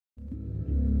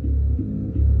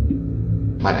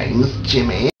My name's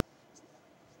Jimmy.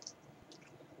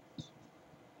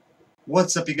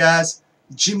 What's up, you guys?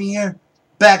 Jimmy here,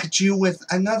 back at you with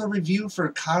another review for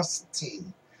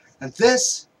Constantine. And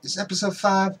this is episode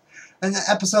 5, and the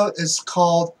episode is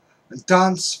called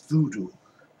Danse Vaudou.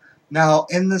 Now,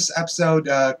 in this episode,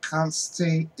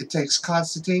 it takes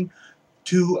Constantine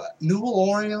to New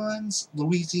Orleans,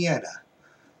 Louisiana,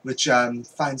 which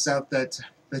finds out that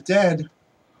the dead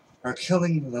are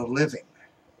killing the living.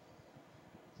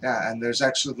 Yeah, and there's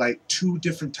actually like 2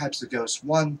 different types of ghosts.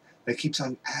 One that keeps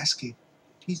on asking,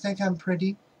 "Do you think I'm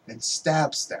pretty?" and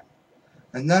stabs them.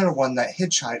 Another one that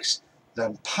hitchhikes,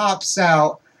 then pops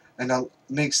out and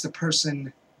makes the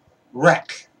person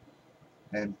wreck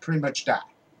and pretty much die.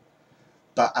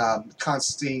 But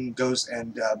Constantine goes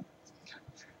and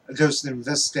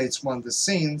investigates one of the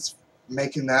scenes,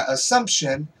 making that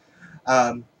assumption.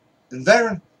 And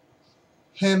there,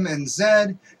 him and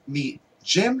Zed meet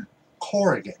Jim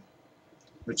Corrigan,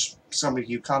 which some of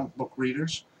you comic book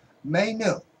readers may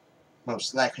know,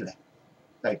 most likely,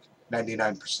 like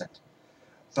 99%.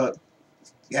 But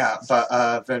yeah,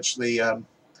 eventually,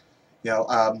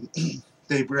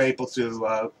 they were able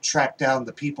to track down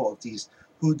the people of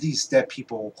who these dead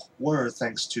people were,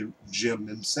 thanks to Jim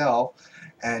himself,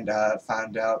 and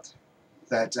found out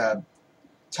that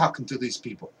talking to these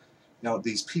people,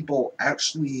 these people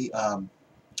actually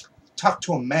talk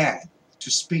to a man to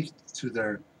speak to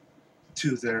their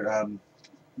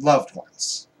loved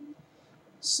ones.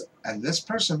 So, and this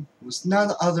person was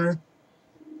none other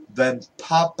than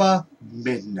Papa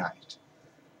Midnight.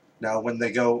 Now, when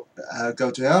they go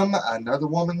to him, another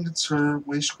woman gets her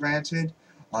wish granted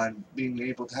on being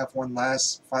able to have one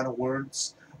last final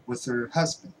words with her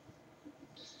husband.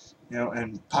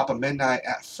 And Papa Midnight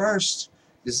at first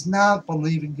is not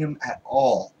believing him at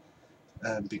all,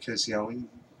 because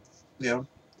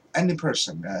any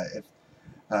person,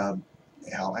 and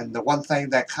the one thing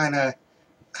that kind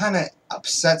of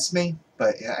upsets me,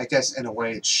 but I guess in a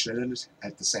way it should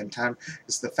at the same time,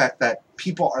 is the fact that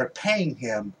people are paying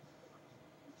him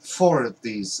for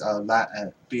these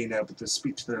being able to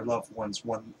speak to their loved ones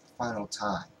one final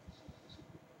time.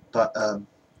 But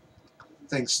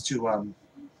thanks to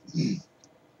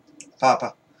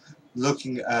Papa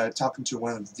talking to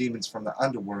one of the demons from the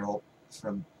underworld,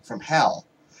 from hell,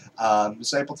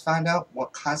 was able to find out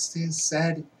what Constantine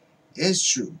said is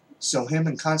true. So him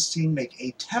and Constantine make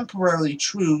a temporary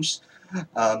truce,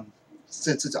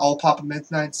 since it's all Papa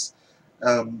Midnight's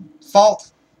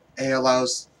fault. It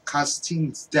allows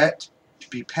Constantine's debt to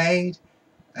be paid,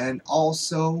 and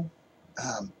also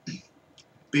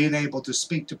being able to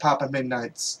speak to Papa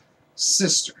Midnight's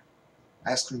sister,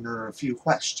 asking her a few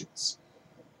questions.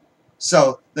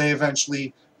 So they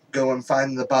eventually go and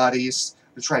find the bodies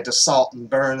and try to salt and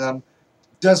burn them.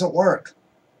 Doesn't work.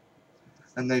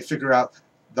 And they figure out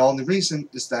the only reason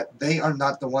is that they are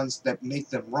not the ones that make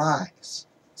them rise.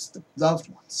 It's the loved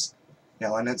ones.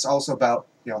 And it's also about,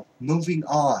 moving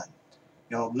on.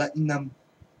 Letting them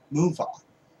move on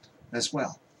as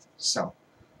well. So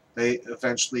they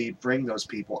eventually bring those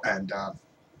people, and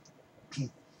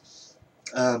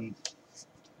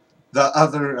the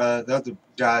other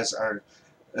guys are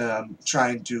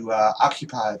trying to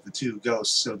occupy the 2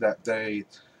 ghosts so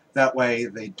that way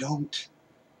they don't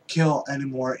kill any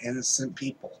more innocent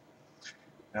people.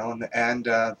 And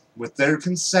with their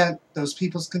consent, those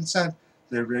people's consent,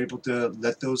 they were able to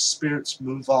let those spirits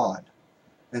move on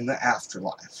in the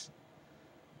afterlife.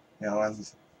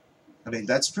 And I mean,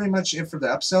 that's pretty much it for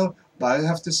the episode. But I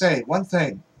have to say one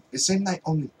thing: it seemed like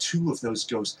only 2 of those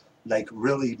ghosts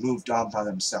really moved on by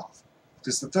themselves.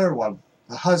 Because the third one,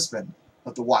 the husband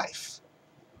of the wife,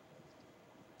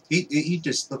 he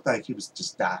just looked like he was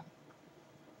just dying,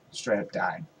 straight up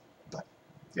dying. But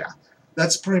yeah,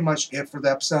 that's pretty much it for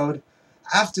the episode.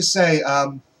 I have to say,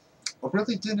 I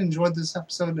really did enjoy this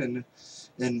episode in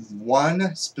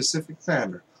one specific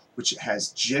manner, which has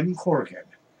Jim Corrigan.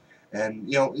 And,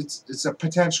 it's a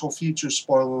potential future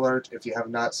spoiler alert if you have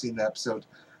not seen the episode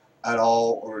at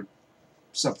all, or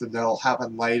something that'll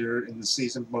happen later in the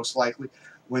season, most likely.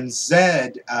 When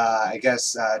Zed,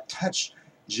 touched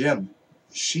Jim,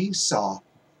 she saw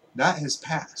not his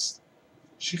past,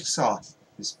 she saw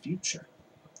his future.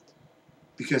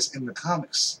 Because in the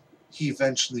comics, he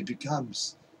eventually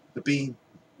becomes the being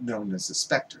known as the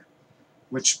Spectre,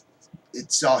 which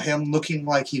it saw him looking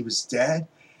like he was dead,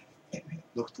 and it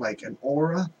looked like an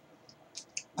aura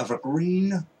of a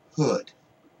green hood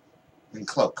and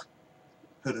cloak.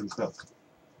 Hood and cloak.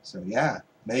 So yeah,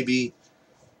 maybe,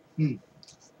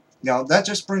 Now that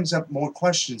just brings up more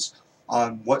questions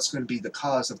on what's going to be the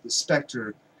cause of the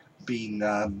Spectre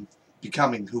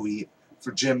becoming who he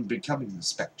for Jim becoming the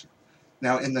Spectre.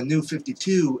 Now, in the New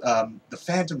 52, the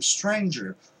Phantom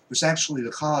Stranger was actually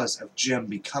the cause of Jim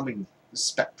becoming the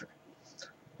Spectre.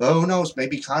 But who knows,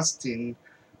 maybe Constantine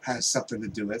has something to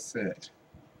do with it.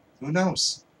 Who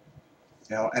knows?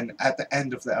 You know, and at the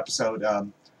end of the episode,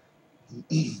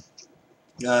 he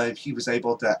was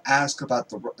able to ask about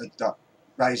the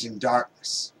rising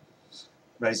darkness,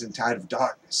 rising tide of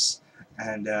darkness,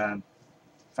 and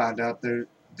found out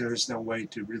there's no way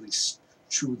to really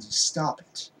truly stop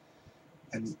it.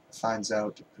 And finds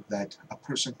out that a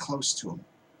person close to him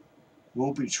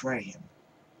will betray him.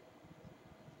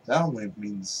 That only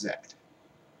means Zed,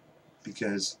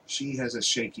 because she has a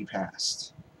shaky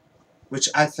past, which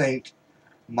I think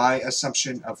my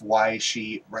assumption of why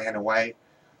she ran away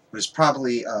was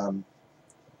probably, you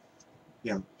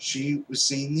know, she was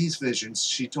seeing these visions.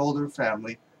 She told her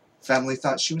family. Family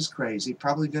thought she was crazy,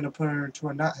 probably going to put her into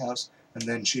a nut house, and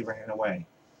then she ran away.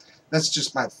 That's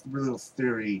just my real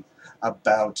theory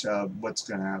about what's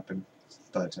going to happen.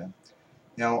 But, you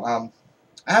know,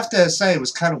 I have to say it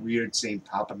was kind of weird seeing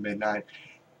Papa Midnight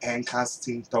and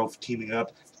Constantine both teaming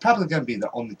up. It's probably going to be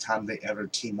the only time they ever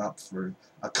team up for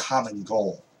a common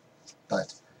goal.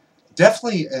 But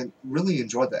definitely really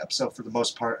enjoyed the episode for the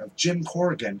most part of Jim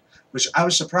Corrigan, which I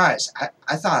was surprised.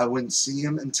 I thought I wouldn't see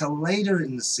him until later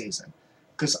in the season,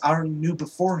 because I knew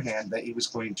beforehand that he was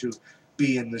going to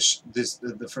be in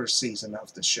the first season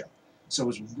of the show. So it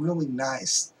was really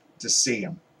nice to see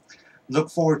him. Look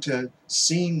forward to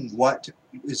seeing what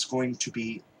is going to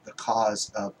be the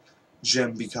cause of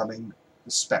Jim becoming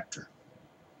the Spectre.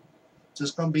 So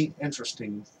it's going to be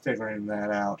interesting figuring that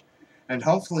out. And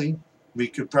hopefully we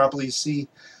could probably see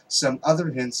some other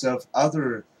hints of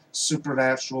other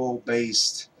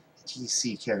supernatural-based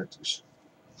DC characters.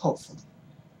 Hopefully.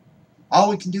 All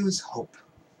we can do is hope.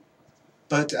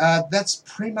 But that's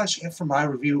pretty much it for my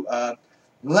review.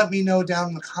 Let me know down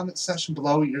in the comment section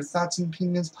below your thoughts and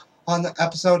opinions on the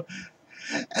episode.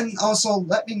 And also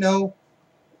let me know,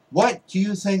 what do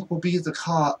you think will be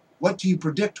the what do you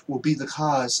predict will be the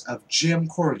cause of Jim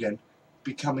Corrigan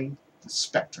becoming the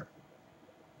Spectre?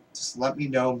 Just let me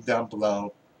know down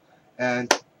below.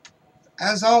 And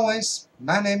as always,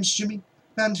 my name's Jimmy.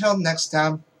 And until next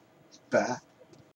time, bye.